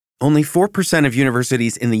Only 4% of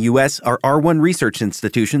universities in the U.S. are R1 research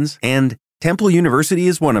institutions, and Temple University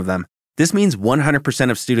is one of them. This means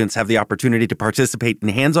 100% of students have the opportunity to participate in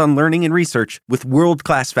hands-on learning and research with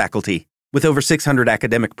world-class faculty. With over 600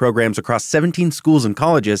 academic programs across 17 schools and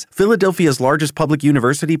colleges, Philadelphia's largest public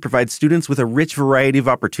university provides students with a rich variety of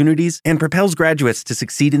opportunities and propels graduates to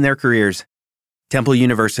succeed in their careers. Temple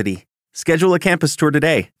University. Schedule a campus tour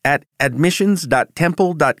today at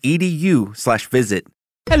admissions.temple.edu/visit.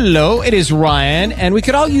 Hello, it is Ryan, and we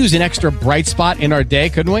could all use an extra bright spot in our day,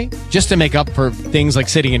 couldn't we? Just to make up for things like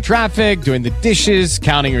sitting in traffic, doing the dishes,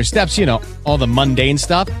 counting your steps, all the mundane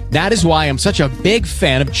stuff. That is why I'm such a big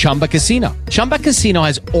fan of Chumba Casino. Chumba Casino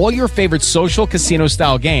has all your favorite social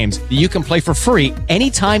casino-style games that you can play for free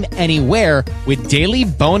anytime, anywhere with daily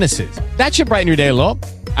bonuses. That should brighten your day a little.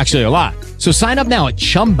 Actually, a lot. So sign up now at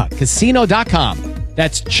ChumbaCasino.com.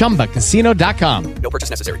 That's ChumbaCasino.com. No purchase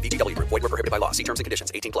necessary. VGW Group. Void where prohibited by law. See terms and conditions.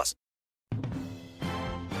 18+.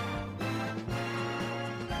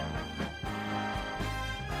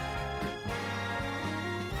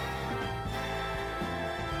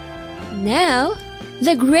 Now,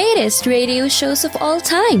 the greatest radio shows of all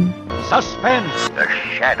time. Suspense. The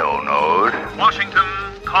Shadow Node. Washington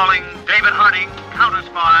calling David Harding,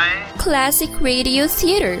 counter-spy. Classic radio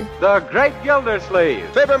theater. The Great Gildersleeve.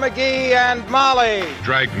 Fibber McGee and Molly.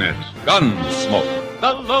 Dragnet. Gunsmoke.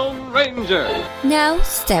 The Lone Ranger. Now,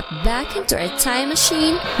 step back into a time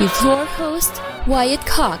machine with your host, Wyatt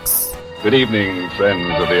Cox. Good evening,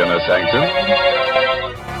 friends of the Inner Sanctum.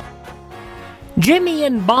 Jimmy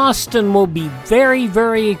in Boston will be very,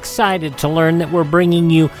 very excited to learn that we're bringing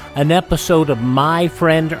you an episode of My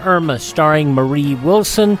Friend Irma, starring Marie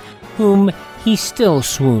Wilson, whom he still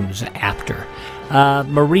swoons after.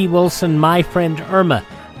 Marie Wilson, My Friend Irma.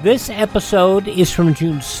 This episode is from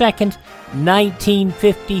June 2nd,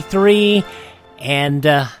 1953, and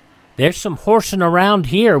there's some horsing around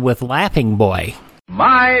here with Laughing Boy.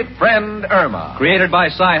 My Friend Irma, created by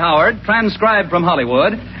Cy Howard, transcribed from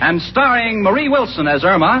Hollywood, and starring Marie Wilson as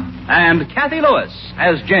Irma and Kathy Lewis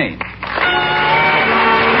as Jane.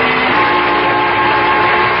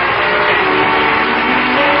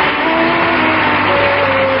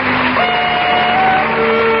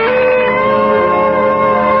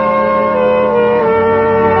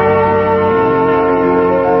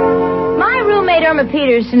 My roommate Irma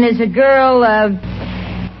Peterson is a girl,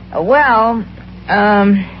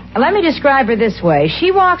 let me describe her this way.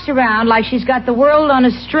 She walks around like she's got the world on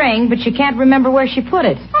a string, but she can't remember where she put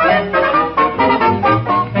it. Jane,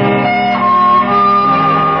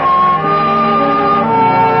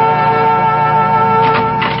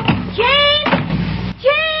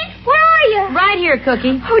 where are you? Right here,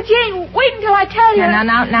 Cookie. Oh, Jane, wait until I tell you.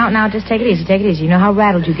 Now, just take it easy, You know how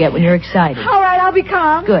rattled you get when you're excited. All right, I'll be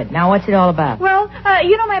calm. Good. Now, what's it all about? Well,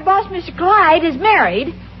 my boss, Mr. Clyde, is married.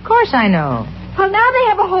 Of course I know. Well, now they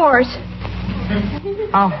have a horse.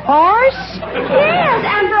 A horse? Yes,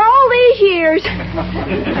 after all these years. What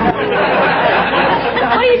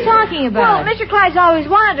are you talking about? Well, Mr. Clyde's always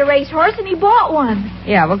wanted a racehorse, and he bought one.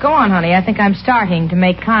 Yeah, well, go on, honey. I think I'm starting to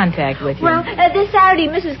make contact with you. Well, this Saturday,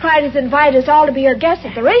 Mrs. Clyde has invited us all to be her guests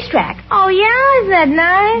at the racetrack. Oh, yeah? Isn't that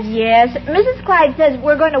nice? Yes. Mrs. Clyde says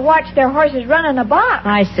we're going to watch their horses run in a box.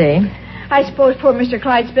 I see. I suppose poor Mr.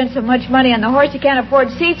 Clyde spent so much money on the horse he can't afford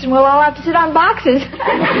seats, and we'll all have to sit on boxes. No,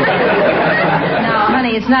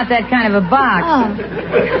 honey, it's not that kind of a box. Oh.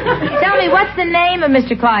 Tell me, what's the name of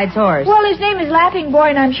Mr. Clyde's horse? Well, his name is Laughing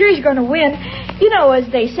Boy, and I'm sure he's going to win. You know, as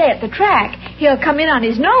they say at the track, he'll come in on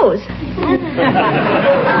his nose.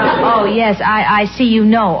 Oh, yes, I see you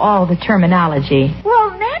know all the terminology.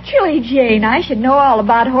 Well, naturally, Jane, I should know all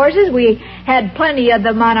about horses. We had plenty of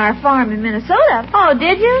them on our farm in Minnesota. Oh,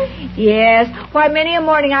 did you? Yes. Why, many a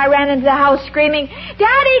morning I ran into the house screaming,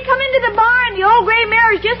 Daddy, come into the barn. The old gray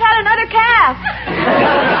mare's just had another calf.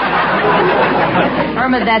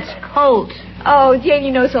 Irma, that's colt. Oh, Jane,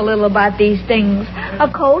 you know so little about these things. A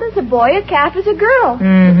colt is a boy, a calf is a girl.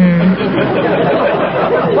 Mm-hmm.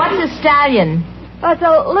 What's a stallion? Oh, it's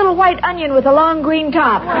a little white onion with a long green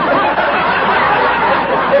top.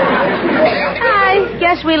 I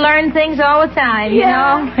guess we learn things all the time, you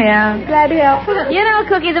know? Yeah. Glad to help. You know,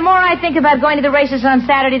 Cookie, the more I think about going to the races on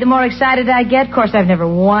Saturday, the more excited I get. Of course, I've never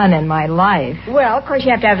won in my life. Well, of course,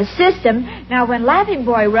 you have to have a system. Now, when Laughing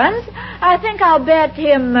Boy runs, I think I'll bet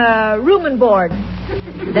him room and board.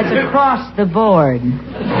 That's across the board.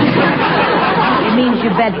 It means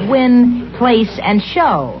you bet win, place, and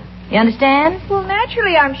show. You understand? Well,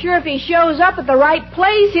 naturally, I'm sure if he shows up at the right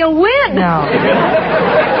place, he'll win. No.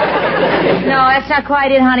 No, that's not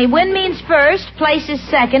quite it, honey. Win means first, place is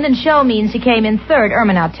second, and show means he came in third.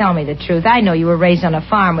 Irma, now tell me the truth. I know you were raised on a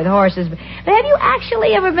farm with horses, but have you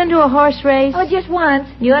actually ever been to a horse race? Oh, just once.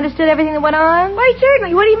 You understood everything that went on? Why,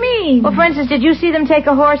 certainly. What do you mean? Well, for instance, did you see them take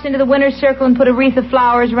a horse into the winner's circle and put a wreath of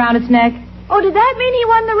flowers around its neck? Oh, did that mean he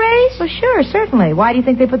won the race? Well, sure, certainly. Why do you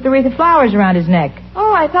think they put the wreath of flowers around his neck?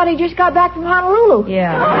 Oh, I thought he just got back from Honolulu.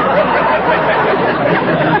 Yeah.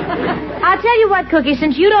 I'll tell you what, Cookie,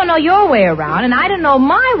 since you don't know your way around and I don't know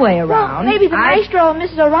my way around... Well, maybe the maestro and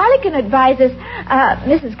Mrs. O'Reilly can advise us.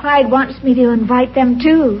 Mrs. Clyde wants me to invite them,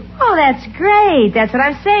 too. Oh, that's great. That's what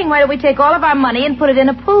I'm saying. Why don't we take all of our money and put it in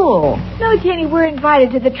a pool? No, Jenny, we're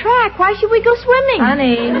invited to the track. Why should we go swimming?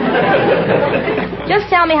 Honey. Just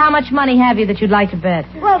tell me how much money have you that you'd like to bet?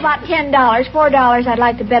 Well, about $10. $4 I'd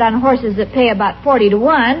like to bet on horses that pay about 40 to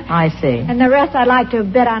 1. I see. And the rest I'd like to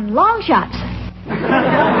bet on long shots.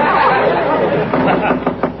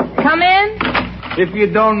 Come in. If you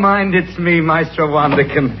don't mind, it's me, Maestro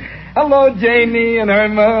Wanderkin. Hello, Janie and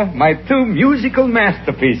Irma, my two musical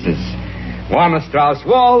masterpieces. One a Strauss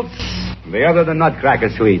waltz, the other the Nutcracker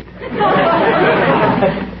suite.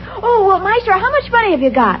 Oh, well, Maestro, how much money have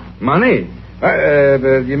you got? Money?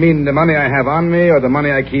 You mean the money I have on me, or the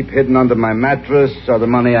money I keep hidden under my mattress, or the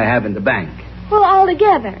money I have in the bank? Well, all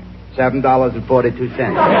together. $7.42.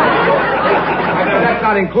 That's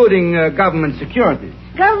not including government securities.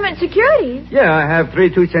 Government securities? Yeah, I have 3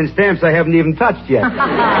 2-cent stamps I haven't even touched yet.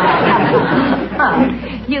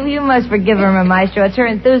 You must forgive Irma, Maestro. It's her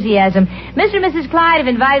enthusiasm. Mr. and Mrs. Clyde have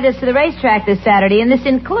invited us to the racetrack this Saturday, and this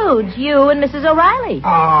includes you and Mrs. O'Reilly.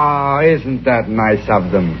 Oh, isn't that nice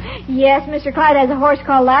of them? Yes, Mr. Clyde has a horse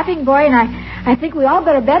called Laughing Boy, and I think we all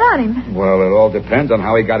better bet on him. Well, it all depends on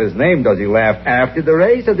how he got his name. Does he laugh after the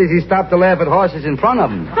race, or does he stop to laugh at horses in front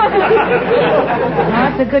of him?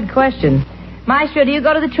 That's a good question. Maestro, do you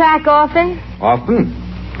go to the track often? Often?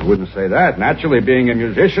 I wouldn't say that. Naturally, being a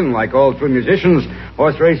musician, like all true musicians,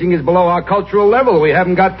 horse racing is below our cultural level. We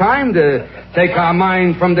haven't got time to take our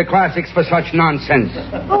mind from the classics for such nonsense.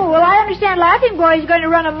 Oh, well, I understand Laughing Boy is going to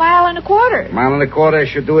run 1.25 miles. 1.25 miles, I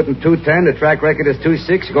should do it in 2:10. The track record is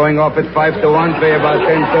 2:06, going off at 5 to 1, pay about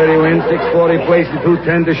 10:30 win, 6:40 place in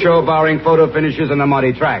 2:10 to show, barring photo finishes on a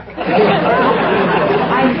muddy track.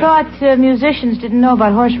 I thought musicians didn't know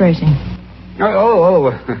about horse racing.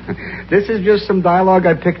 Oh, this is just some dialogue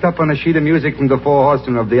I picked up on a sheet of music from the Four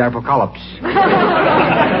Horsemen of the Apocalypse.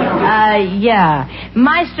 Yeah.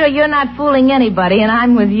 Maestro, you're not fooling anybody, and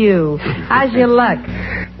I'm with you. How's your luck?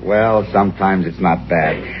 Well, sometimes it's not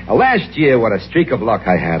bad. Last year, what a streak of luck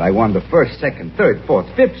I had. I won the first, second, third, fourth,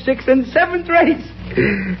 fifth, sixth, and seventh race.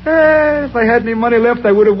 If I had any money left,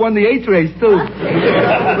 I would have won the 8th race, too.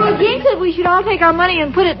 Well, Jane said we should all take our money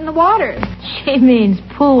and put it in the water. She means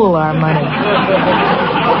pool our money.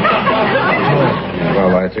 Well,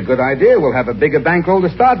 that's a good idea. We'll have a bigger bankroll to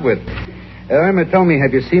start with. Irma, tell me,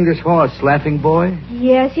 have you seen this horse, Laughing Boy?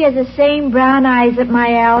 Yes, he has the same brown eyes that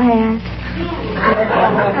my Al has.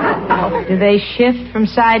 Do they shift from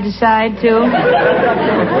side to side, too?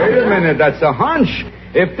 Wait a minute, that's a hunch.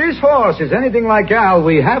 If this horse is anything like Al,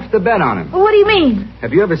 we have to bet on him. Well, what do you mean?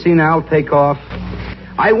 Have you ever seen Al take off?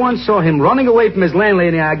 I once saw him running away from his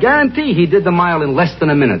landlady, and I guarantee he did the mile in less than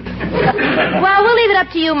a minute. Well, we'll leave it up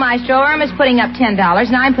to you, Maestro. Irma's putting up $10,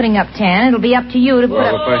 and I'm putting up 10. It'll be up to you to put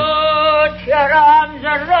up... Put your arms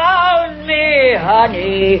around me,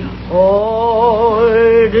 honey.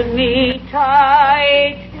 Hold me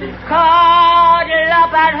tight. Cuddle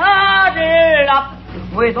up and huddle up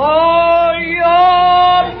with all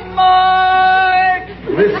your might.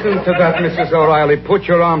 Listen to that, Mrs. O'Reilly. Put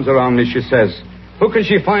your arms around me, she says. Who can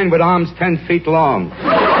she find with arms 10 feet long?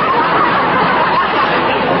 Yoo-hoo!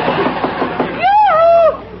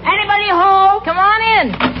 Anybody home? Come on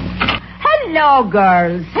in. Hello,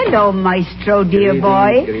 girls. Hello, Maestro, dear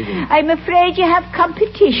boy. I'm afraid you have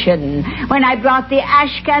competition. When I brought the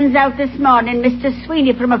ash cans out this morning, Mr.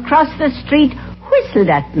 Sweeney from across the street whistled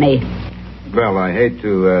at me. Well, I hate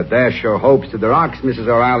to dash your hopes to the rocks, Mrs.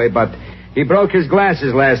 O'Reilly, but he broke his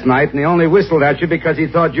glasses last night, and he only whistled at you because he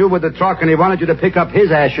thought you were the truck, and he wanted you to pick up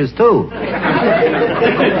his ashes, too.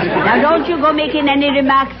 Now, don't you go making any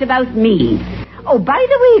remarks about me. Oh, by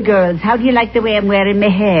the way, girls, how do you like the way I'm wearing my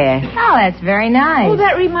hair? Oh, that's very nice. Oh,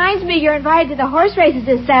 that reminds me, you're invited to the horse races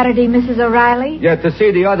this Saturday, Mrs. O'Reilly. Yeah, to see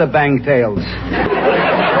the other bang tails.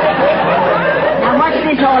 Now, what's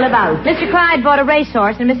this all about? Mr. Clyde bought a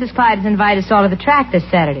racehorse, and Mrs. Clyde has invited us all to the track this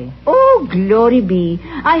Saturday. Oh, glory be.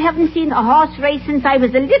 I haven't seen a horse race since I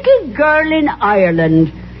was a little girl in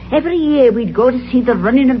Ireland. Every year we'd go to see the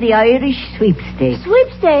running of the Irish sweepstakes.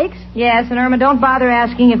 Sweepstakes? Yes, and Irma, don't bother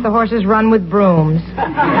asking if the horses run with brooms.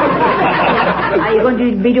 Are you going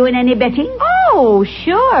to be doing any betting? Oh,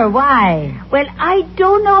 sure. Why? Well, I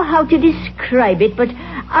don't know how to describe it, but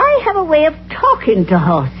I have a way of talking to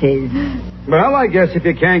horses. Well, I guess if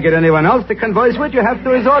you can't get anyone else to converse with, you have to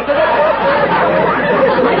resort to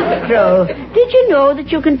Maestro, did you know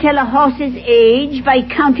that you can tell a horse's age by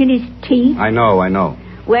counting his teeth? I know.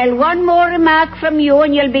 Well, one more remark from you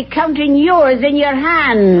and you'll be counting yours in your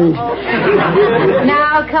hand.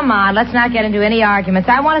 Now, come on. Let's not get into any arguments.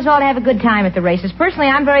 I want us all to have a good time at the races. Personally,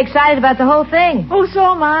 I'm very excited about the whole thing. Oh,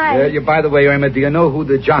 so am I. By the way, Irma, do you know who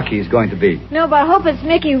the jockey is going to be? No, but I hope it's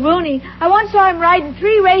Mickey Rooney. I once saw him riding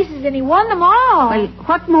 3 races and he won them all. Well,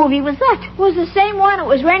 what movie was that? It was the same one. It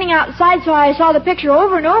was raining outside, so I saw the picture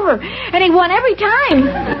over and over. And he won every time.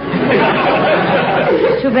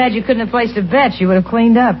 Too bad you couldn't have placed a bet. You would have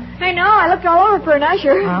cleaned up. I know. I looked all over for an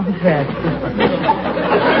usher. I'll bet.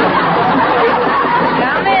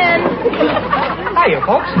 Come in. Hiya,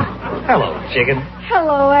 folks. Hello, Chicken.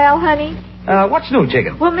 Hello, Al, honey. What's new,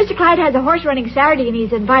 Chicken? Well, Mr. Clyde has a horse running Saturday, and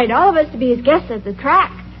he's invited all of us to be his guests at the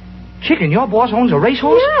track. Chicken, your boss owns a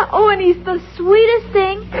racehorse? Yeah. Oh, and he's the sweetest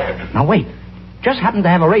thing. Now, wait. Just happened to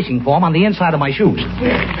have a racing form on the inside of my shoes.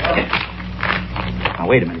 Now,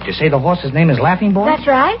 wait a minute. You say the horse's name is Laughing Boy? That's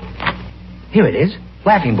right. Here it is.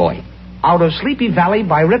 Laughing Boy. Out of Sleepy Valley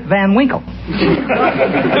by Rip Van Winkle.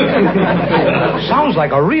 Sounds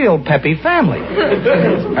like a real peppy family.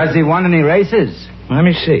 Has he won any races? Let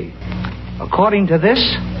me see. According to this,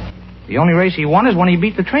 the only race he won is when he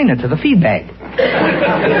beat the trainer to the feed bag.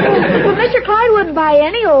 But Mr. Clyde wouldn't buy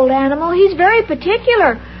any old animal. He's very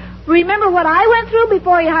particular. Remember what I went through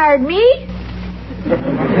before he hired me?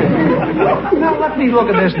 Now, let me look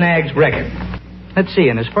at this nag's record. Let's see.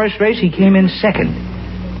 In his first race, he came in second.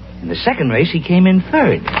 In the second race, he came in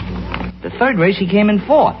third. The third race, he came in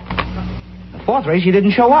fourth. The fourth race, he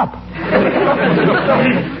didn't show up.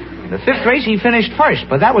 The fifth race, he finished first,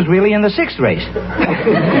 but that was really in the sixth race.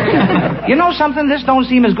 You know something? This don't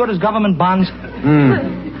seem as good as government bonds.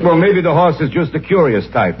 Well, maybe the horse is just a curious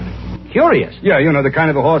type. Curious? Yeah, you know, the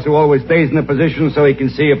kind of a horse who always stays in a position so he can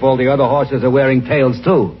see if all the other horses are wearing tails,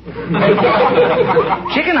 too.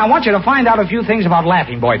 Chicken, I want you to find out a few things about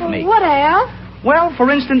Laughing Boy for me. What, Al? Well, for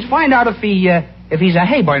instance, find out if he's a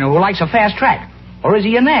hay burner who likes a fast track. Or is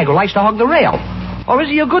he a nag who likes to hug the rail? Or is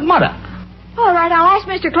he a good mudder? All right, I'll ask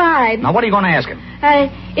Mr. Clyde. Now, what are you going to ask him?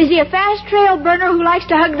 Is he a fast trail burner who likes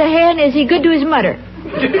to hug the hay, and is he good to his mudder?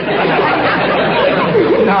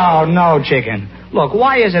 No, Chicken. Look,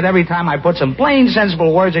 why is it every time I put some plain,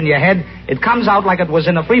 sensible words in your head, it comes out like it was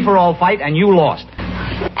in a free-for-all fight and you lost?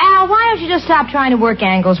 Al, why don't you just stop trying to work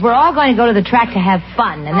angles? We're all going to go to the track to have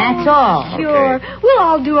fun, and that's all. Sure. Okay. We'll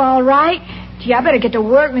all do all right. Gee, I better get to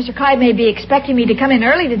work. Mr. Clyde may be expecting me to come in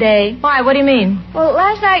early today. Why? What do you mean? Well,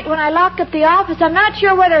 last night when I locked up the office, I'm not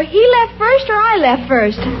sure whether he left first or I left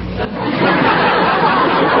first.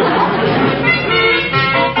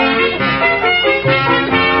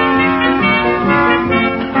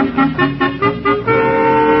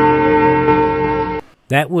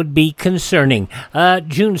 That would be concerning.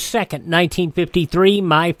 June 2nd, 1953,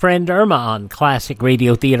 My Friend Irma on Classic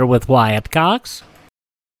Radio Theater with Wyatt Cox.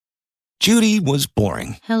 Judy was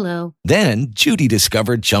boring. Hello. Then Judy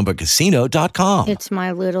discovered ChumbaCasino.com. It's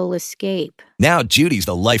my little escape. Now Judy's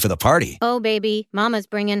the life of the party. Oh, baby, mama's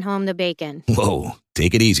bringing home the bacon. Whoa,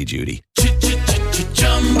 take it easy, Judy.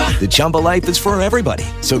 The Chumba life is for everybody.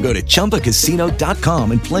 So go to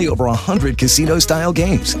ChumbaCasino.com and play over 100 casino-style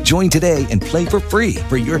games. Join today and play for free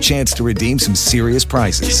for your chance to redeem some serious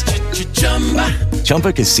prizes.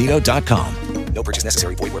 ChumbaCasino.com. No purchase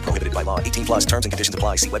necessary. Void where prohibited by law. 18 plus terms and conditions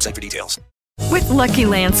apply. See website for details. With Lucky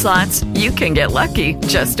Land Slots, you can get lucky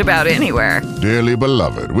just about anywhere. Dearly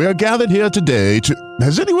beloved, we are gathered here today to...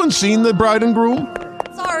 Has anyone seen the bride and groom?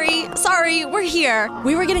 Sorry, we're here.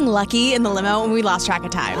 We were getting lucky in the limo and we lost track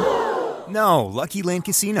of time. No, Lucky Land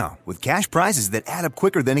Casino, with cash prizes that add up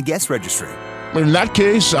quicker than a guest registry. In that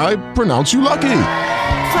case, I pronounce you lucky.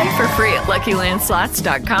 Play for free at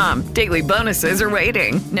LuckyLandSlots.com. Daily bonuses are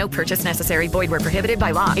waiting. No purchase necessary. Void where prohibited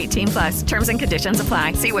by law. 18 plus. Terms and conditions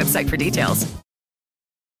apply. See website for details.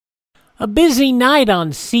 A busy night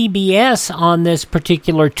on CBS on this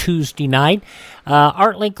particular Tuesday night.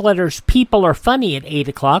 Art Linkletter's People Are Funny at 8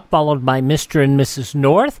 o'clock, followed by Mr. and Mrs.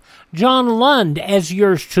 North. John Lund as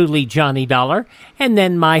yours truly, Johnny Dollar. And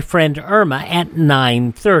then My Friend Irma at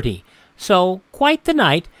 9:30. So, quite the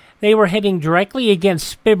night. They were heading directly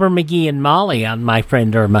against Spibber, McGee, and Molly on My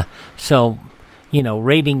Friend Irma. So,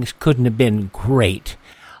 ratings couldn't have been great.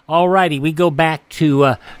 All righty, we go back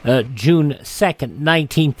to June 2nd,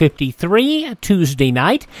 1953, Tuesday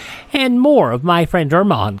night, and more of My Friend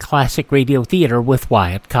Irma on Classic Radio Theater with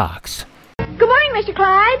Wyatt Cox. Good morning, Mr.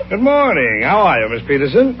 Clyde. Good morning. How are you, Miss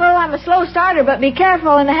Peterson? Well, I'm a slow starter, but be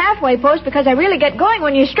careful in the halfway post because I really get going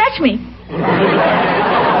when you stretch me.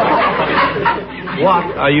 What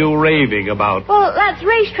are you raving about? Well, that's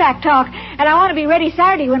racetrack talk, and I want to be ready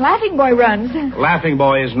Saturday when Laughing Boy runs. Laughing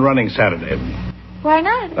Boy isn't running Saturday. Why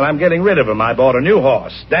not? Well, I'm getting rid of him. I bought a new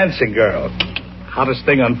horse, Dancing Girl. Hottest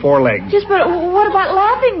thing on 4 legs. Just, but what about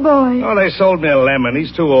Laughing Boy? Oh, they sold me a lemon.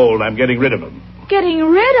 He's too old. I'm getting rid of him. Getting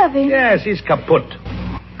rid of him? Yes, he's kaput.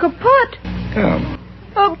 Kaput? Come.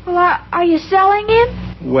 Oh, well, are you selling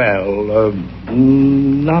him? Well,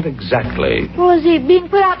 not exactly. Well, is he being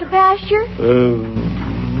put out to pasture?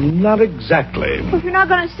 Not exactly. Well, if you're not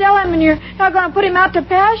going to sell him and you're not going to put him out to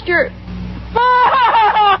pasture...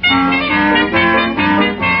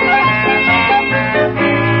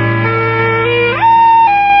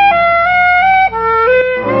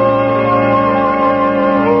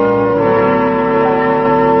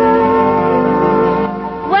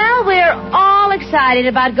 Excited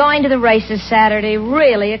about going to the races Saturday.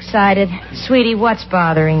 Really excited. Sweetie, what's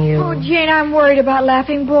bothering you? Oh, Jane, I'm worried about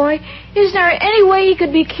Laughing Boy. Isn't there any way he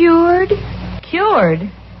could be cured?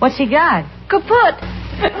 Cured? What's he got? Kaput.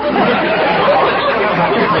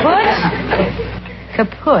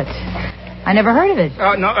 Kaput? I never heard of it.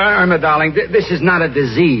 Oh, no, Irma, darling, this is not a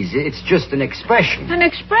disease. It's just an expression. An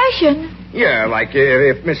expression? Yeah, like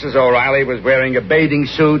if Mrs. O'Reilly was wearing a bathing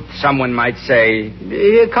suit, someone might say,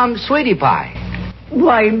 "Here comes Sweetie Pie."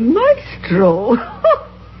 Why, Maestro.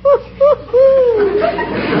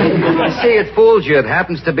 See, it fools you. It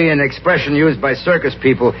happens to be an expression used by circus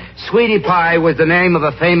people. Sweetie Pie was the name of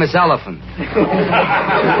a famous elephant.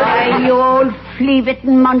 Why, you old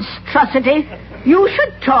flea-bitten monstrosity. You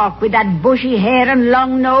should talk with that bushy hair and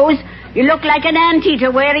long nose. You look like an anteater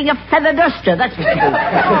wearing a feather duster. That's what you do.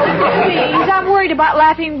 Please, I'm worried about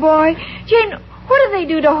Laughing Boy. Jane, what do they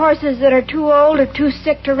do to horses that are too old or too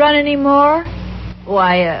sick to run anymore?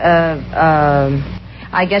 Why,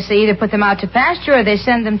 I guess they either put them out to pasture or they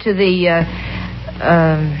send them to the,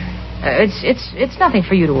 it's nothing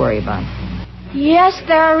for you to worry about. Yes,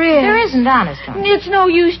 there is. There isn't, honest. It's no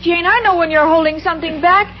use, Jane. I know when you're holding something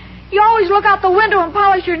back. You always look out the window and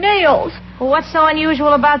polish your nails. Well, what's so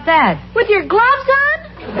unusual about that? With your gloves on?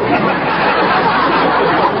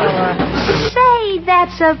 Say,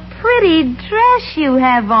 that's a pretty dress you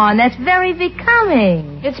have on. That's very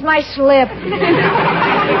becoming. It's my slip. Please,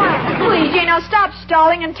 Jane, now stop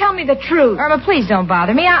stalling and tell me the truth. Irma, please don't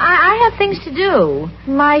bother me. I have things to do.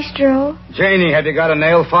 Maestro. Janie, have you got a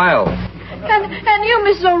nail file? And you,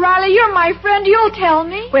 Mrs. O'Reilly, you're my friend. You'll tell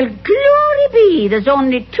me. Well, glory be. There's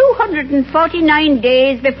only 249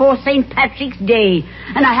 days before St. Patrick's Day,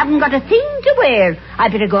 and I haven't got a thing to wear. I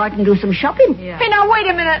better go out and do some shopping. Yeah. Hey, now, wait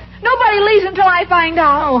a minute. Nobody leaves until I find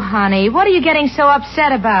out. Oh, honey, what are you getting so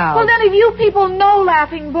upset about? Well, none of you people know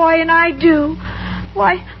Laughing Boy, and I do.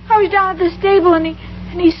 Why, I was down at the stable, and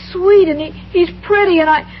he's sweet, and he's pretty, and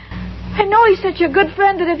I know he's such a good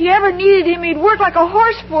friend that if you ever needed him, he'd work like a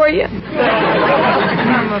horse for you.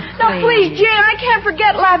 Now, please, Jane, I can't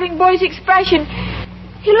forget Laughing Boy's expression.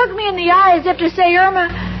 He looked me in the eye as if to say, Irma,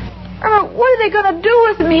 what are they going to do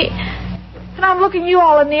with me? And I'm looking you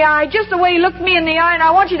all in the eye, just the way he looked me in the eye, and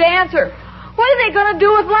I want you to answer. What are they going to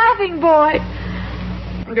do with Laughing Boy?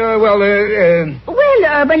 Well,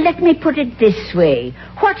 Irma, let me put it this way.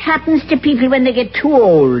 What happens to people when they get too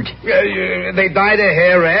old? They dye their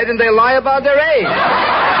hair red and they lie about their age.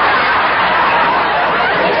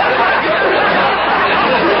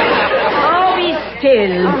 Oh, be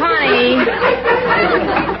still. Honey.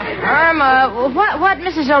 Irma, what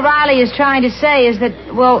Mrs. O'Reilly is trying to say is that,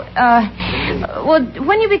 well,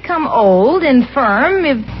 when you become old, infirm,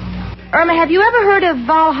 Irma, have you ever heard of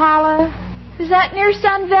Valhalla? Is that near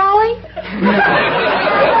Sun Valley?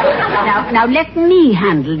 Now, let me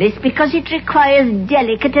handle this because it requires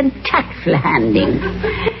delicate and tactful handling.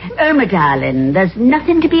 Irma, darling, there's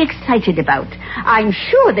nothing to be excited about. I'm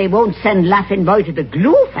sure they won't send Laughing Boy to the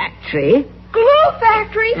glue factory. Glue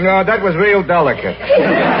factory? No, that was real delicate.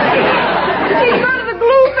 He's going to the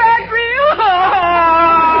glue factory.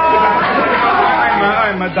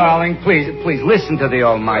 Irma, darling, please listen to the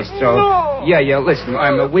old maestro. No. Yeah, listen,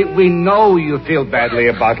 Irma, we know you feel badly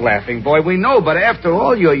about Laughing Boy. We know, but after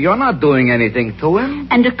all, you're not doing anything to him.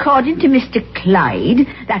 And according to Mr. Clyde,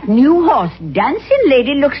 that new horse, Dancing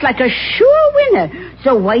Lady, looks like a sure winner.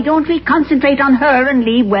 So why don't we concentrate on her and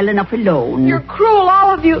leave well enough alone? You're cruel, all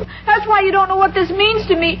of you. That's why you don't know what this means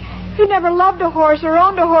to me. You never loved a horse or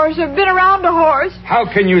owned a horse or been around a horse. How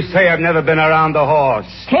can you say I've never been around a horse?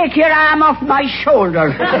 Take your arm off my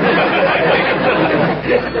shoulder.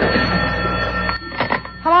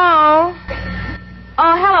 Hello?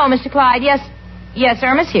 Oh, hello, Mr. Clyde. Yes,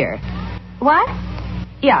 Irma's here. What?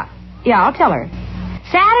 Yeah, I'll tell her.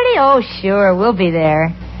 Saturday? Oh, sure, we'll be there.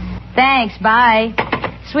 Thanks, bye.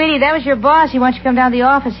 Sweetie, that was your boss. He wants you to come down to the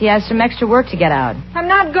office. He has some extra work to get out. I'm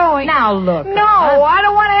not going. Now, look. No, I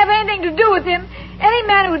don't want to have anything to do with him. Any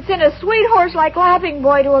man who would send a sweet horse like Laughing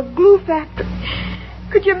Boy to a glue factory.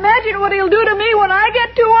 Could you imagine what he'll do to me when I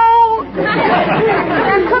get too old?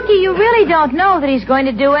 Now, Cookie, you really don't know that he's going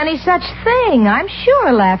to do any such thing. I'm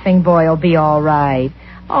sure Laughing Boy will be all right.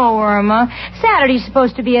 Oh, Irma, Saturday's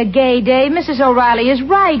supposed to be a gay day. Mrs. O'Reilly is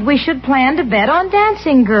right. We should plan to bet on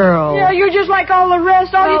Dancing Girl. Yeah, you're just like all the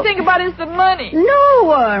rest. All you think about is the money.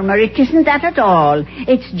 No, Irma, it isn't that at all.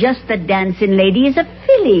 It's just the dancing lady is a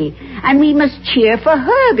filly, and we must cheer for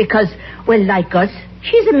her because, well, like us,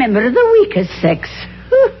 she's a member of the weakest sex.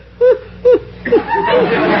 Yeah.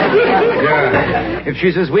 If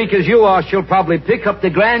she's as weak as you are, she'll probably pick up the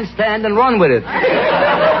grandstand and run with it. I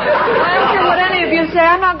don't care what any of you say.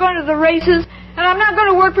 I'm not going to the races, and I'm not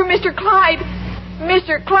going to work for Mr. Clyde.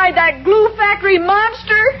 Mr. Clyde, that glue factory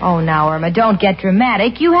monster. Oh, now, Irma, don't get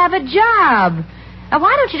dramatic. You have a job. Now,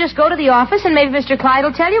 why don't you just go to the office and maybe Mr. Clyde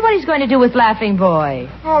will tell you what he's going to do with Laughing Boy?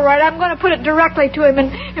 All right, I'm going to put it directly to him,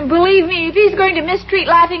 and believe me, if he's going to mistreat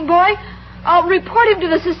Laughing Boy, I'll report him to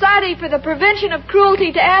the Society for the Prevention of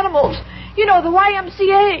Cruelty to Animals. You know, the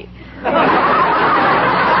YMCA.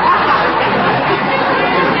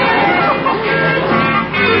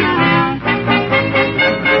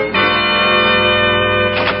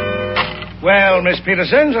 Well, Miss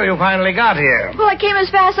Peterson, so you finally got here. Well, I came as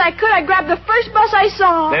fast as I could. I grabbed the first bus I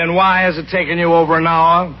saw. Then why has it taken you over an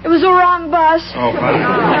hour? It was the wrong bus. Oh, fine.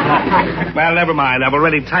 Well, never mind. I've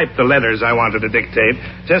already typed the letters I wanted to dictate.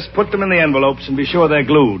 Just put them in the envelopes and be sure they're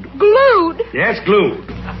glued. Glued? Yes, glued.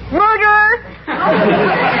 Murder.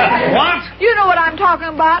 What? You know what I'm talking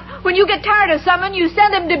about. When you get tired of someone, you send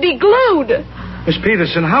them to be glued. Miss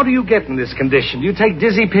Peterson, how do you get in this condition? Do you take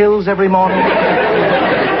dizzy pills every morning?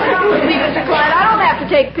 Mr. Clyde, I don't have to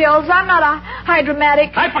take pills. I'm not a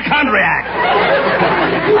hydromatic. Hypochondriac!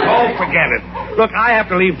 Oh, forget it. Look, I have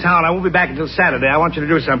to leave town. I won't be back until Saturday. I want you to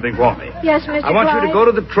do something for me. Yes, Mr. I want Clyde. you to go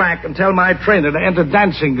to the track and tell my trainer to enter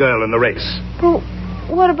Dancing Girl in the race. Well,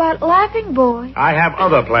 what about Laughing Boy? I have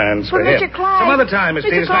other plans for him. Mr. Clyde. Some other time, Miss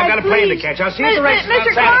Peterson. I've got a plane to catch. I'll see you at the race.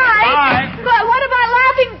 Mr. Clyde. Clyde, what about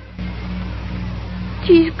Laughing...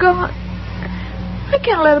 He's gone. I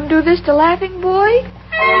can't let him do this to Laughing Boy.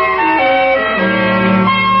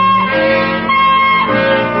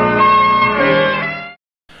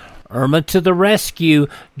 Irma to the rescue.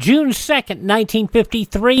 June 2nd,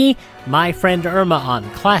 1953. My Friend Irma on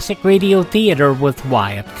Classic Radio Theater with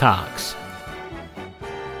Wyatt Cox.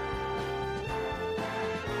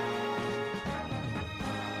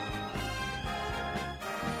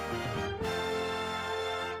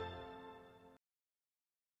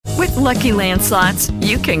 With Lucky Land Slots,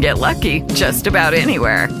 you can get lucky just about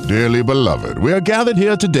anywhere. Dearly beloved, we are gathered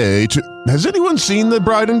here today to... Has anyone seen the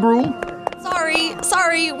bride and groom?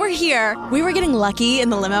 Sorry, we're here. We were getting lucky in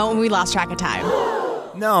the limo and we lost track of time.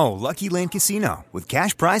 No, Lucky Land Casino, with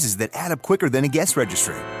cash prizes that add up quicker than a guest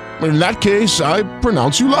registry. In that case, I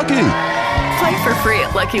pronounce you lucky. Play for free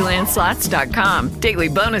at LuckyLandSlots.com. Daily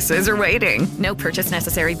bonuses are waiting. No purchase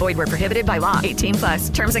necessary. Void where prohibited by law.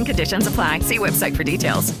 18+. Terms and conditions apply. See website for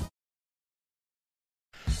details.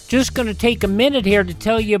 Just going to take a minute here to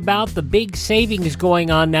tell you about the big savings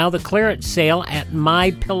going on now, the clearance sale at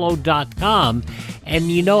MyPillow.com.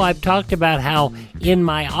 And you know, I've talked about how in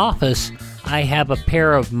my office I have a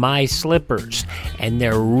pair of my slippers, and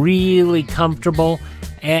they're really comfortable,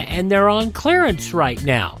 and they're on clearance right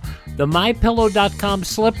now. The MyPillow.com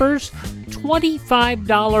slippers,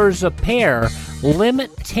 $25 a pair,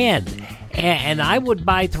 limit 10. And I would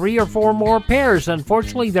buy 3 or 4 more pairs.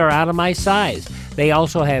 Unfortunately, they're out of my size. They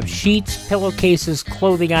also have sheets, pillowcases,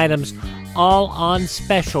 clothing items, all on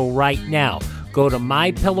special right now. Go to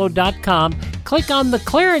MyPillow.com, click on the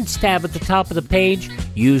clearance tab at the top of the page,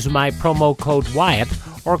 use my promo code Wyatt,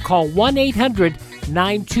 or call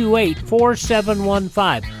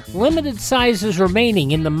 1-800-928-4715. Limited sizes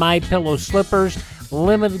remaining in the MyPillow slippers,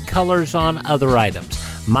 limited colors on other items.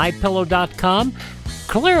 MyPillow.com,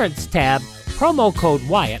 clearance tab, promo code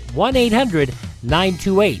Wyatt,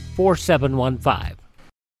 1-800-928-4715.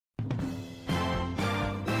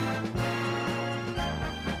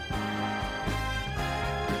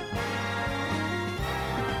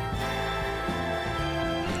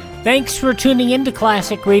 Thanks for tuning in to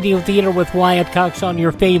Classic Radio Theater with Wyatt Cox on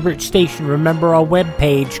your favorite station. Remember our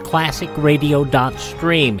webpage,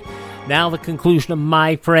 classicradio.stream. Now the conclusion of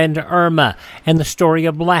My Friend Irma and the story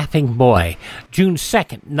of Laughing Boy, June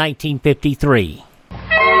 2nd, 1953.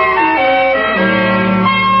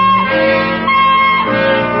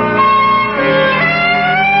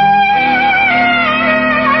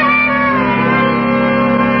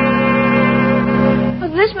 Well,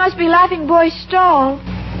 this must be Laughing Boy's stall.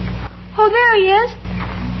 Oh, there he is.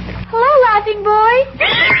 Hello, Laughing Boy.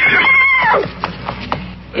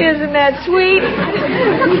 Isn't that sweet?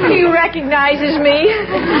 He recognizes me.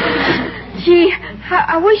 Gee,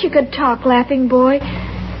 I wish you could talk, Laughing Boy.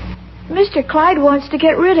 Mr. Clyde wants to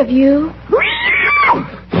get rid of you.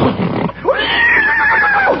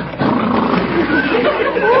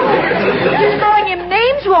 Just throwing him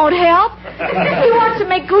names won't help. He wants to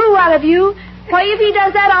make glue out of you. Why, if he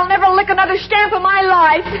does that, I'll never lick another stamp of my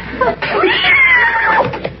life.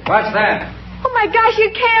 What's that? Oh, my gosh,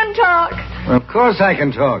 you can talk. Of course I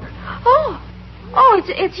can talk. Oh,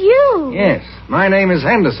 it's you. Yes, my name is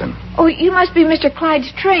Henderson. Oh, you must be Mr.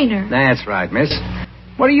 Clyde's trainer. That's right, miss.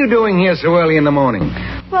 What are you doing here so early in the morning?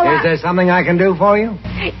 Well, Is there something I can do for you?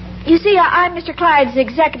 You see, I'm Mr. Clyde's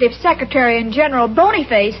executive secretary and general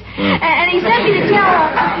Bonyface, and he sent me to tell...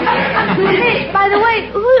 Hey, by the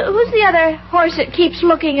way, who's the other horse that keeps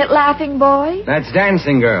looking at Laughing Boy? That's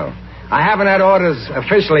Dancing Girl. I haven't had orders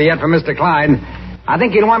officially yet from Mr. Clyde. I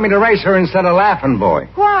think he'd want me to race her instead of Laughing Boy.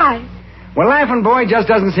 Why? Well, Laughing Boy just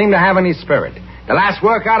doesn't seem to have any spirit. The last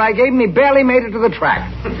workout I gave him, he barely made it to the track.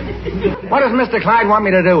 What does Mr. Clyde want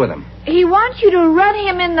me to do with him? He wants you to run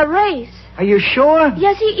him in the race. Are you sure?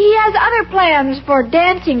 Yes, he has other plans for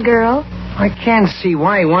Dancing Girl. I can't see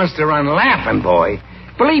why he wants to run Laughing Boy.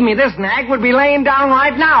 Believe me, this nag would be laying down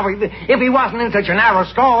right now if he wasn't in such a narrow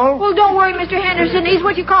stall. Well, don't worry, Mr. Henderson. He's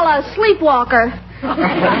what you call a sleepwalker.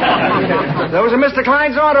 Those are Mr.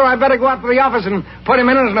 Clyde's order. I better go out to the office and put him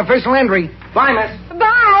in as an official entry. Bye, miss.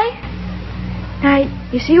 Bye. Now,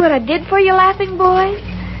 you see what I did for you, Laughing Boy?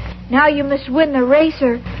 Now you must win the race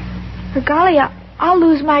or golly, I'll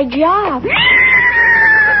lose my job.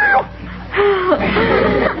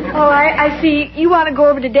 Oh, I see. You want to go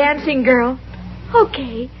over to Dancing Girl.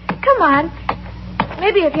 Okay, come on.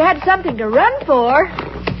 Maybe if you had something to run for.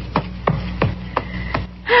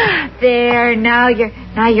 There, now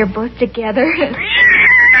you're both together.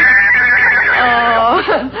 Oh,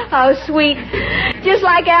 how sweet. Just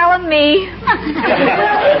like Al and me.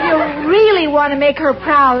 You really want to make her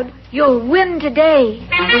proud. You'll win today.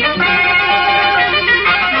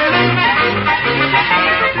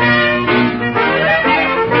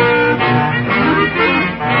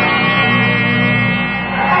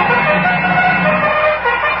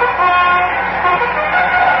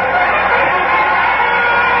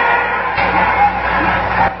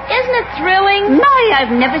 Thrilling? My,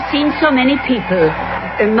 I've never seen so many people.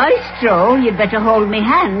 Maestro, you'd better hold me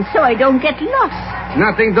hand so I don't get lost.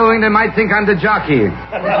 Nothing doing. They might think I'm the jockey.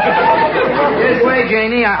 This way,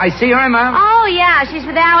 Janie. I see Irma. Oh, yeah, she's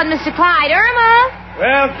with Al and Mr. Clyde. Irma!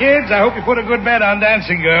 Well, kids, I hope you put a good bet on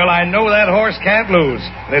Dancing Girl. I know that horse can't lose.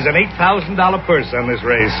 There's an $8,000 purse on this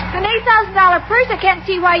race. An $8,000 purse? I can't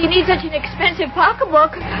see why you need such an expensive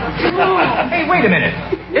pocketbook. Hey, wait a minute.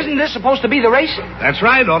 Isn't this supposed to be the race? That's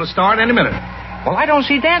right. Ought to start any minute. Well, I don't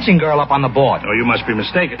see Dancing Girl up on the board. Oh, you must be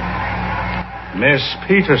mistaken. Miss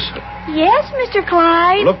Peterson. Yes, Mr.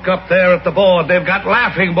 Clyde? Look up there at the board. They've got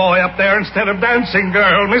Laughing Boy up there instead of Dancing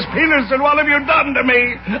Girl. Miss Peterson, what have you done to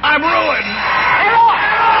me? I'm ruined.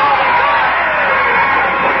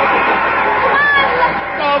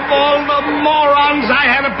 Of all the morons I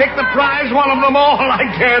had to pick the prize, one of them all, I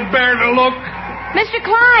can't bear to look. Mr.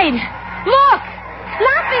 Clyde, look!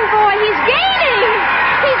 Laughing Boy, he's gaining!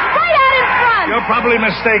 He's right out in front! You're probably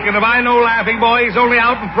mistaken. If I know Laughing Boy, he's only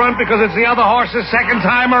out in front because it's the other horse's second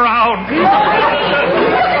time around. Oh,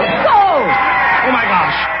 my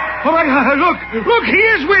gosh. Oh, my God. Look, he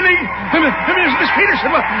is winning. Miss Peterson,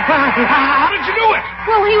 how did you do it?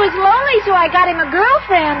 Well, he was lonely, so I got him a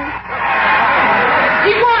girlfriend.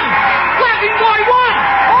 He won! Laughing Boy won!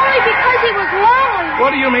 Only because he was lonely. What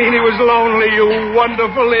do you mean he was lonely, you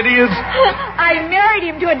wonderful idiot? I married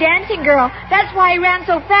him to a dancing girl. That's why he ran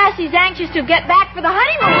so fast. He's anxious to get back for the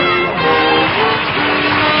honeymoon.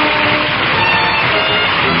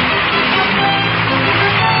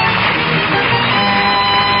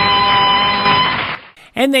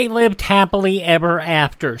 And they lived happily ever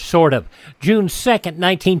after, sort of. June 2nd,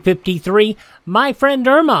 1953, My Friend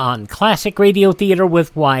Irma on Classic Radio Theater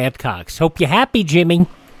with Wyatt Cox. Hope you're happy, Jimmy.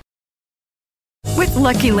 With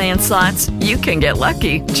Lucky Land Slots, you can get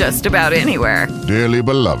lucky just about anywhere. Dearly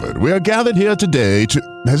beloved, we are gathered here today to...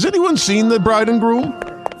 Has anyone seen the bride and groom?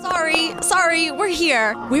 Sorry, we're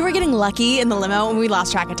here. We were getting lucky in the limo and we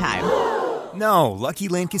lost track of time. No, Lucky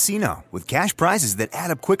Land Casino, with cash prizes that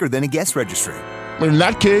add up quicker than a guest registry. In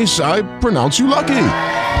that case, I pronounce you lucky.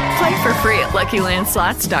 Play for free at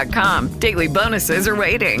LuckyLandSlots.com. Daily bonuses are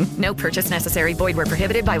waiting. No purchase necessary. Void where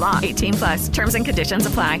prohibited by law. 18+. Terms and conditions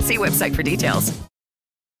apply. See website for details.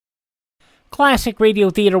 Classic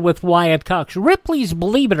radio theater with Wyatt Cox. Ripley's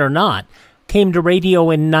Believe It or Not came to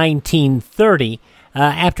radio in 1930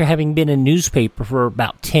 after having been in newspaper for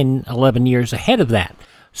about 10, 11 years ahead of that.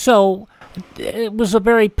 So it was a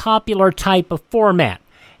very popular type of format.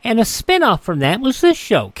 And a spin-off from that was this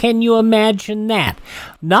show. Can you imagine that?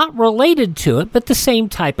 Not related to it, but the same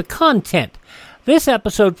type of content. This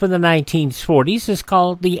episode from the 1940s is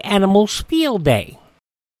called The Animals Field Day.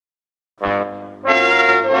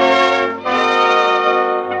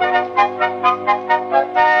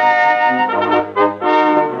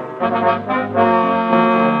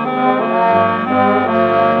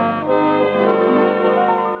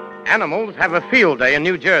 Animals have a field day in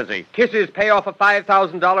New Jersey. Kisses pay off a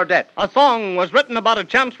 $5,000 debt. A song was written about a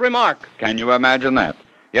champ's remark. Can you imagine that?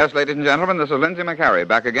 Yes, ladies and gentlemen, this is Lindsay McCary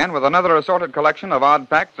back again with another assorted collection of odd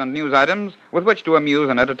facts and news items with which to amuse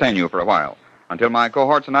and entertain you for a while. Until my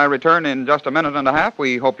cohorts and I return in just a minute and a half,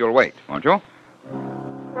 we hope you'll wait, won't you?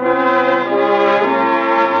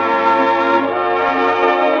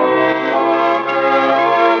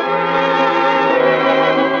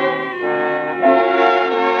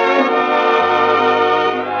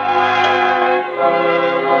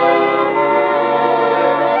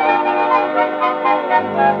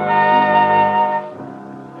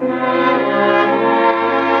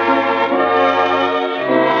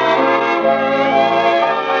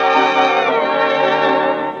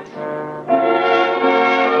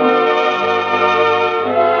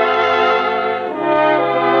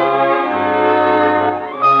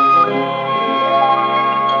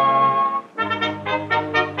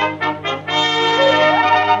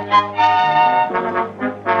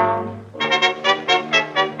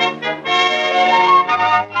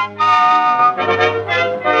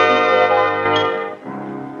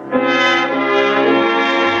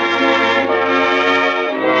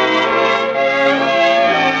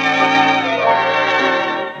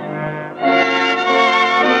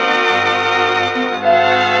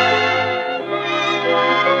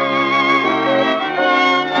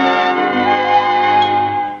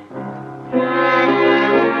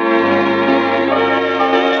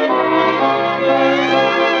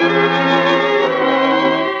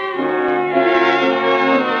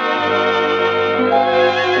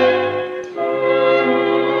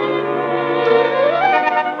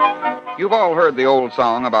 You've all heard the old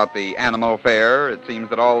song about the animal fair. It seems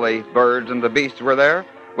that all the birds and the beasts were there.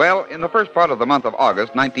 Well, in the first part of the month of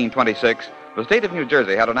August, 1926, the state of New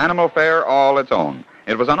Jersey had an animal fair all its own.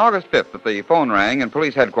 It was on August 5th that the phone rang in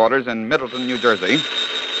police headquarters in Middleton, New Jersey.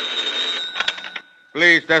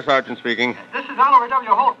 Police, Desk Sergeant speaking. This is Oliver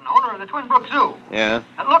W. Holton, owner of the Twin Brook Zoo. Yeah?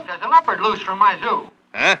 Look, there's a leopard loose from my zoo.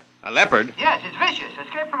 Huh? A leopard? Yes, it's vicious.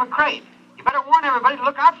 Escaped from a crate. You better warn everybody to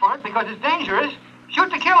look out for it because it's dangerous. Shoot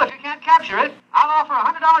to kill if you can't capture it. I'll offer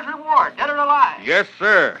 $100 reward, dead or alive. Yes,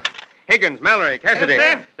 sir. Higgins, Mallory, Cassidy.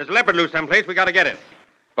 Yes, sir. There's a leopard loose someplace. We got to get it.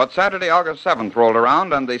 But Saturday, August 7th rolled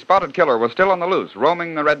around, and the spotted killer was still on the loose,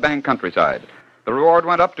 roaming the Red Bank countryside. The reward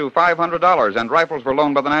went up to $500, and rifles were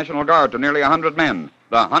loaned by the National Guard to nearly 100 men.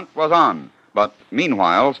 The hunt was on. But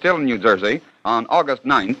meanwhile, still in New Jersey, on August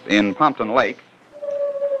 9th in Pompton Lake...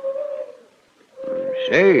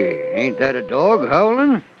 Say, ain't that a dog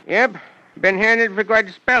howling? Yep. Been hearing it for quite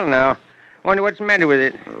a spell now. Wonder what's the matter with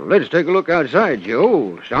it. Let's take a look outside,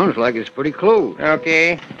 Joe. Sounds like it's pretty close.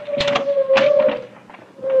 Okay.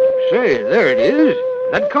 Say, there it is.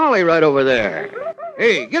 That collie right over there.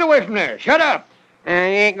 Hey, get away from there. Shut up. He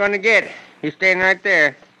ain't gonna get. He's staying right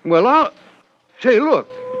there. Well, I'll... Say, look.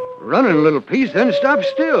 Running a little piece, then stop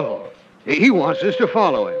still. He wants us to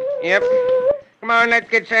follow him. Yep. Come on, let's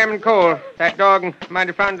get Sam and Cole. That dog might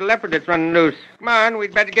have found the leopard that's running loose. Come on,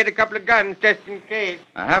 we'd better get a couple of guns just in case.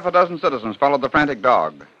 A half a dozen citizens followed the frantic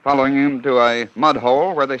dog, following him to a mud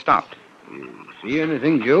hole where they stopped. See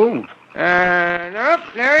anything, Joe? Nope,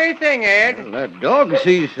 not anything, Ed. Well, that dog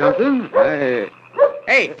sees something.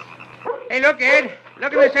 Hey, look, Ed.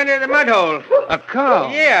 Look in the center of the mud hole. A cow?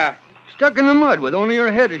 Yeah. Stuck in the mud with only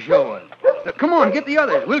her head is showing. Come on, get the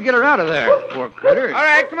others. We'll get her out of there. Poor critter. All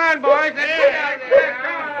right, come on, boys. Let's get out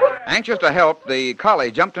there. Anxious to help, the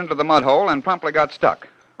collie jumped into the mud hole and promptly got stuck,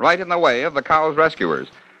 right in the way of the cow's rescuers.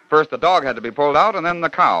 First the dog had to be pulled out, and then the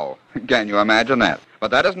cow. Can you imagine that?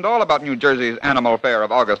 But that isn't all about New Jersey's Animal Fair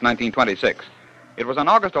of August 1926. It was on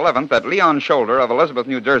August 11th that Leon Shoulder of Elizabeth,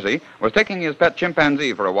 New Jersey, was taking his pet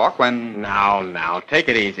chimpanzee for a walk when... Now, take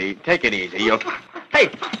it easy. Take it easy. Hey!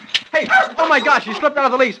 Oh, my gosh, he slipped out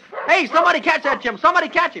of the leash. Hey, somebody catch that chimp. Somebody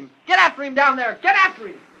catch him. Get after him down there. Get after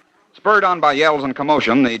him. Spurred on by yells and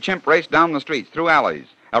commotion, the chimp raced down the streets, through alleys.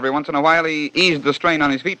 Every once in a while, he eased the strain on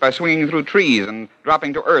his feet by swinging through trees and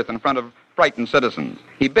dropping to earth in front of frightened citizens.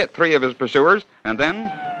 He bit 3 of his pursuers, and then...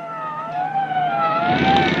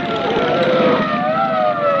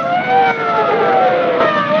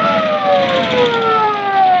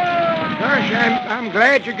 Gosh, I'm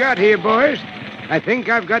glad you got here, boys. I think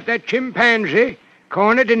I've got that chimpanzee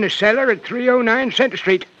cornered in the cellar at 309 Center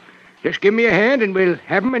Street. Just give me a hand, and we'll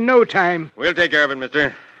have him in no time. We'll take care of it,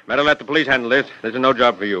 mister. Better let the police handle this. This is no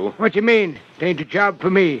job for you. What you mean? It ain't a job for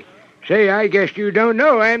me. Say, I guess you don't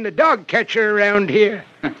know I'm the dog catcher around here.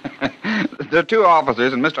 The 2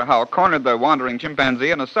 officers and Mr. Houck cornered the wandering chimpanzee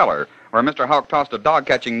in a cellar, where Mr. Houck tossed a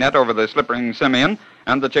dog-catching net over the slipping simian,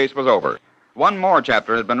 and the chase was over. One more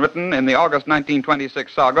chapter had been written in the August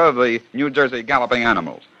 1926 saga of the New Jersey galloping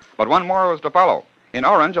animals. But one more was to follow. In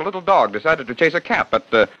Orange, a little dog decided to chase a cat,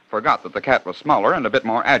 but forgot that the cat was smaller and a bit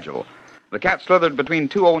more agile. The cat slithered between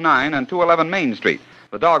 209 and 211 Main Street.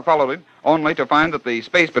 The dog followed it, only to find that the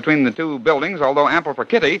space between the 2 buildings, although ample for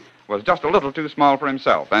Kitty, was just a little too small for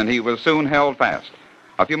himself, and he was soon held fast.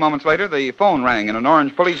 A few moments later, the phone rang in an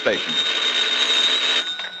Orange police station.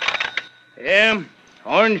 Yeah,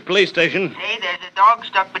 Orange police station. Hey, there's a dog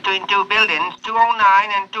stuck between 2 buildings, 209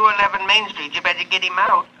 and 211 Main Street. You better get him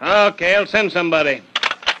out. Okay, I'll send somebody.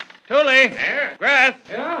 Tooley. Yeah? Grath.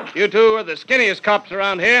 Yeah? You 2 are the skinniest cops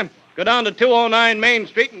around here. Go down to 209 Main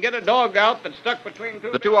Street and get a dog out that's stuck between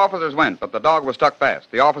 2... The 2 officers went, but the dog was stuck fast.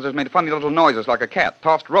 The officers made funny little noises like a cat,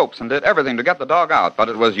 tossed ropes, and did everything to get the dog out, but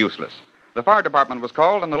it was useless. The fire department was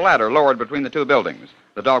called, and the ladder lowered between the 2 buildings.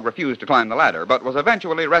 The dog refused to climb the ladder, but was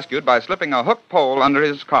eventually rescued by slipping a hooked pole under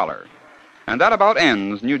his collar. And that about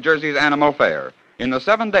ends New Jersey's Animal Fair. In the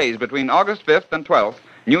 7 days between August 5th and 12th,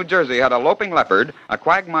 New Jersey had a loping leopard, a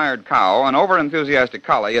quagmired cow, an over-enthusiastic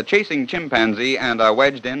collie, a chasing chimpanzee, and a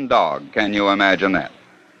wedged-in dog. Can you imagine that?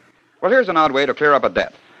 Well, here's an odd way to clear up a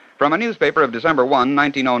debt. From a newspaper of December 1,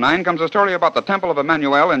 1909, comes a story about the Temple of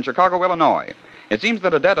Emmanuel in Chicago, Illinois. It seems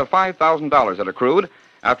that a debt of $5,000 had accrued.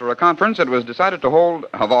 After a conference, it was decided to hold,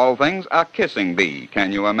 of all things, a kissing bee.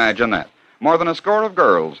 Can you imagine that? More than a score of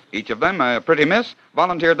girls, each of them a pretty miss,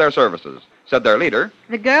 volunteered their services. Said their leader,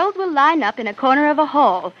 The girls will line up in a corner of a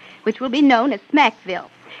hall, which will be known as Smackville.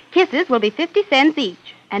 Kisses will be 50 cents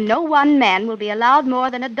each, and no one man will be allowed more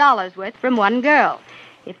than $1's worth from one girl.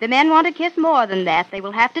 If the men want to kiss more than that, they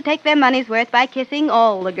will have to take their money's worth by kissing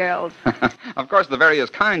all the girls. Of course, the various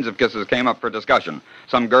kinds of kisses came up for discussion.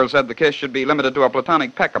 Some girls said the kiss should be limited to a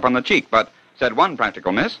platonic peck upon the cheek, but, said one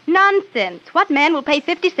practical miss, Nonsense. What man will pay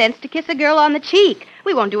 50 cents to kiss a girl on the cheek?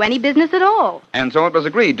 We won't do any business at all. And so it was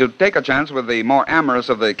agreed to take a chance with the more amorous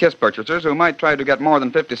of the kiss purchasers who might try to get more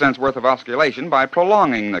than 50 cents worth of osculation by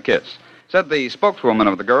prolonging the kiss. Said the spokeswoman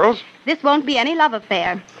of the girls, This won't be any love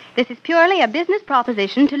affair. This is purely a business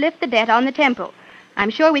proposition to lift the debt on the temple. I'm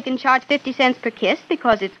sure we can charge 50 cents per kiss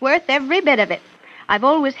because it's worth every bit of it. I've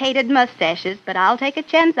always hated mustaches, but I'll take a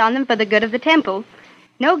chance on them for the good of the temple.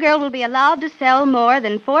 No girl will be allowed to sell more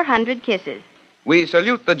than 400 kisses. We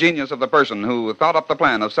salute the genius of the person who thought up the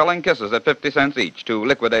plan of selling kisses at 50 cents each to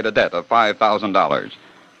liquidate a debt of $5,000.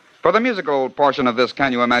 For the musical portion of this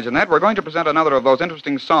Can You Imagine That, we're going to present another of those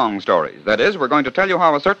interesting song stories. That is, we're going to tell you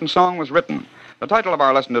how a certain song was written. The title of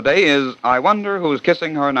our lesson today is I Wonder Who's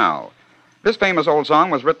Kissing Her Now. This famous old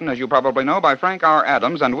song was written, as you probably know, by Frank R.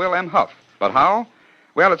 Adams and Will M. Huff. But how?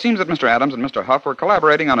 Well, it seems that Mr. Adams and Mr. Huff were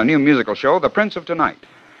collaborating on a new musical show, The Prince of Tonight.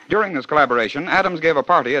 During this collaboration, Adams gave a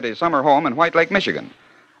party at his summer home in White Lake, Michigan.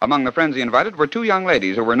 Among the friends he invited were 2 young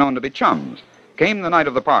ladies who were known to be chums. Came the night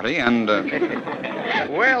of the party, and...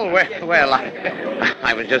 Well,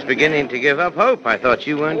 I was just beginning to give up hope. I thought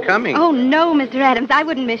you weren't coming. Oh, no, Mr. Adams. I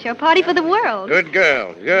wouldn't miss your party for the world. Good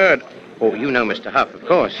girl, good. Oh, you know Mr. Huff, of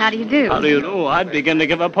course. How do you do? How do you do? I'd begin to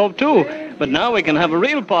give up hope, too. But now we can have a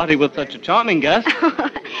real party with such a charming guest.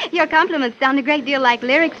 Your compliments sound a great deal like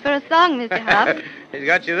lyrics for a song, Mr. Huff. He's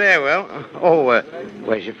got you there, Will. Oh,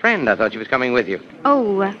 where's your friend? I thought she was coming with you.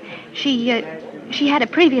 Oh, she She had a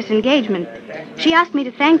previous engagement. She asked me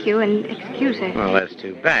to thank you and excuse her. Well, that's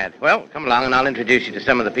too bad. Well, come along and I'll introduce you to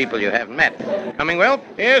some of the people you haven't met. Coming, Will?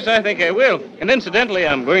 Yes, I think I will. And incidentally,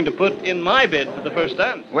 I'm going to put in my bid for the first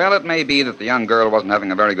dance. Well, it may be that the young girl wasn't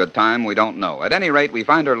having a very good time. We don't know. At any rate, we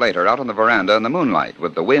find her later out on the veranda in the moonlight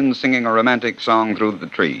with the wind singing a romantic song through the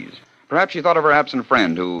trees. Perhaps she thought of her absent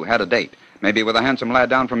friend who had a date, maybe with a handsome lad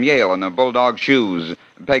down from Yale in bulldog shoes,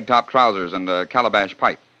 peg-top trousers, and a calabash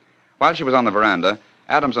pipe. While she was on the veranda,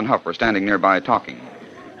 Adams and Huff were standing nearby talking.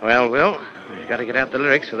 Well, Will, we've got to get out the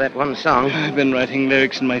lyrics for that one song. I've been writing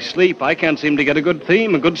lyrics in my sleep. I can't seem to get a good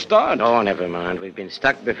theme, a good start. Oh, never mind. We've been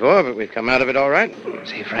stuck before, but we've come out of it all right.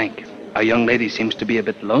 Say, Frank, our young lady seems to be a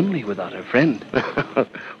bit lonely without her friend.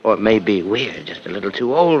 Or it may be we're just a little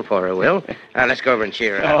too old for her, Will. Let's go over and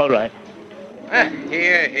cheer her up. All right.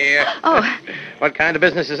 Here. Oh. What kind of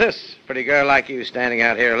business is this? Pretty girl like you standing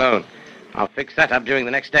out here alone. I'll fix that up during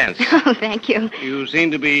the next dance. Oh, thank you. You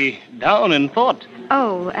seem to be down in thought.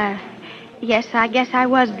 Oh, yes, I guess I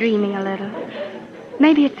was dreaming a little.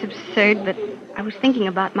 Maybe it's absurd, but I was thinking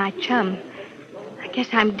about my chum. I guess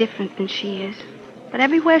I'm different than she is. But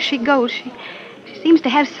everywhere she goes, she seems to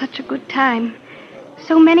have such a good time.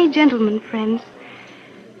 So many gentlemen friends.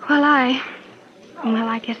 While I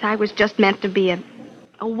guess I was just meant to be a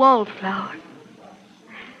wallflower.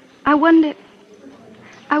 I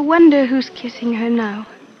wonder who's kissing her now.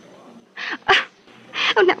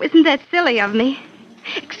 Oh, now, isn't that silly of me?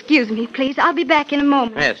 Excuse me, please. I'll be back in a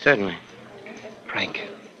moment. Yes, certainly. Frank,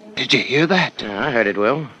 did you hear that? I heard it,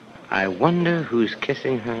 Will. I wonder who's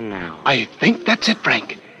kissing her now. I think that's it,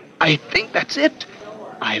 Frank. I think that's it.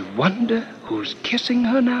 I wonder who's kissing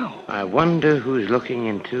her now. I wonder who's looking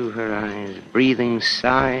into her eyes, breathing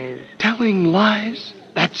sighs. Telling lies.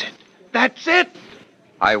 That's it. That's it.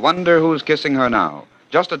 I wonder who's kissing her now.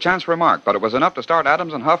 Just a chance remark, but it was enough to start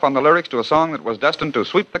Adams and Huff on the lyrics to a song that was destined to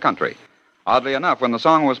sweep the country. Oddly enough, when the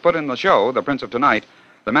song was put in the show, The Prince of Tonight,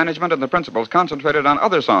 the management and the principals concentrated on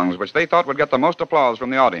other songs which they thought would get the most applause from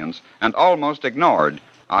the audience and almost ignored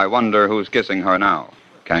I Wonder Who's Kissing Her Now.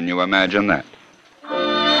 Can you imagine that?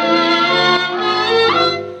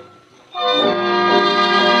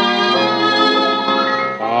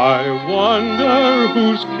 I wonder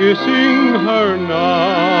who's kissing her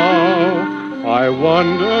now. I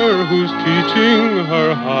wonder who's teaching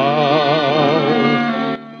her how.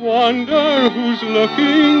 Wonder who's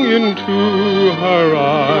looking into her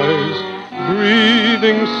eyes,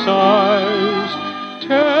 breathing sighs,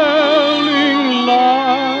 telling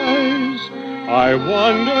lies. I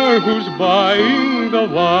wonder who's buying the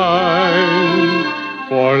wine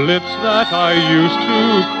for lips that I used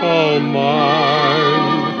to call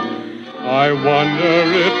mine. I wonder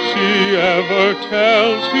if she ever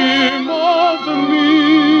tells him of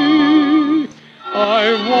me.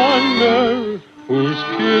 I wonder who's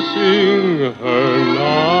kissing her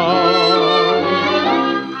now.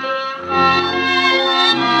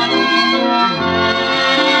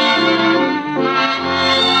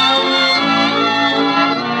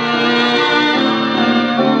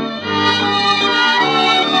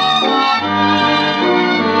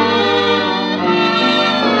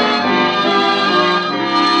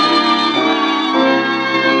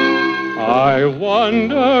 I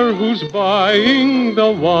wonder who's buying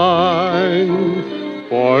the wine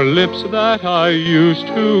for lips that I used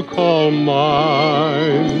to call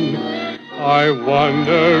mine. I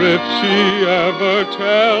wonder if she ever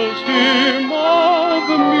tells him of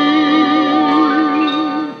me.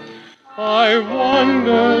 I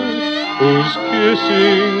wonder who's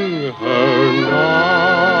kissing her now.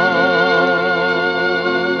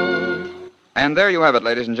 And there you have it,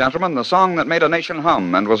 ladies and gentlemen, the song that made a nation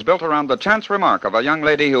hum and was built around the chance remark of a young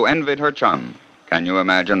lady who envied her chum. Can you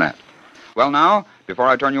imagine that? Well, now, before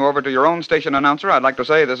I turn you over to your own station announcer, I'd like to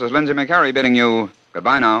say this is Lindsay McCary bidding you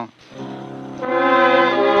goodbye now.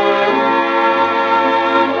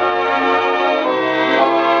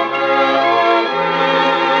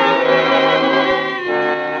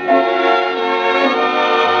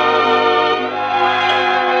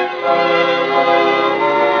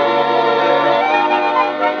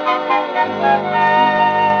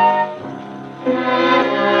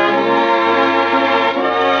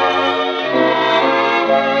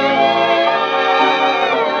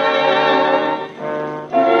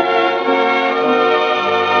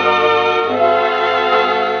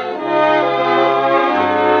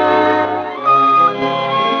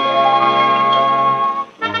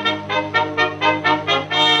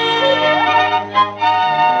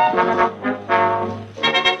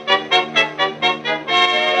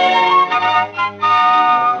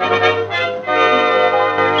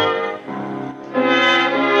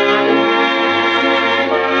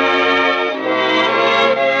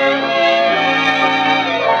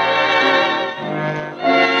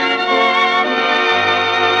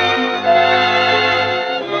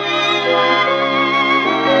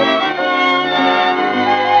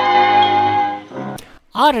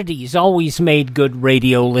 Oddities always made good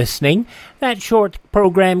radio listening. That short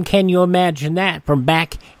program, Can You Imagine That?, from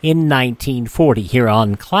back in 1940 here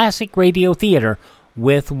on Classic Radio Theater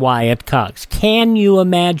with Wyatt Cox. Can You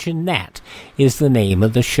Imagine That is the name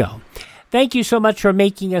of the show. Thank you so much for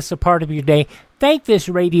making us a part of your day. Thank this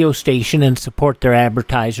radio station and support their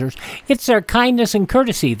advertisers. It's their kindness and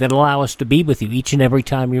courtesy that allow us to be with you each and every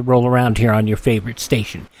time you roll around here on your favorite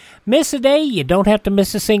station. Miss a day, you don't have to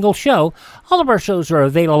miss a single show. All of our shows are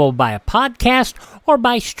available by a podcast or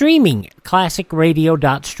by streaming at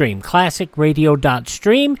classicradio.stream.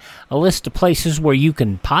 Classicradio.stream, a list of places where you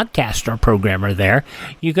can podcast our program are there.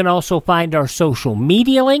 You can also find our social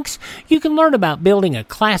media links. You can learn about building a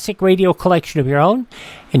classic radio collection of your own.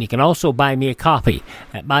 And you can also buy me a coffee.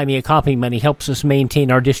 That Buy Me a Coffee money helps us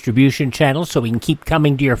maintain our distribution channels so we can keep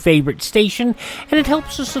coming to your favorite station, and it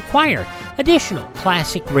helps us acquire additional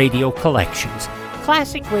classic radio collections.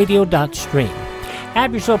 ClassicRadio.stream.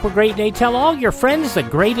 Have yourself a great day. Tell all your friends the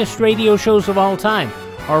greatest radio shows of all time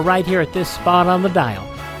are right here at this spot on the dial.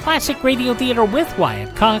 Classic Radio Theater with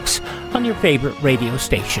Wyatt Cox on your favorite radio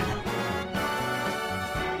station.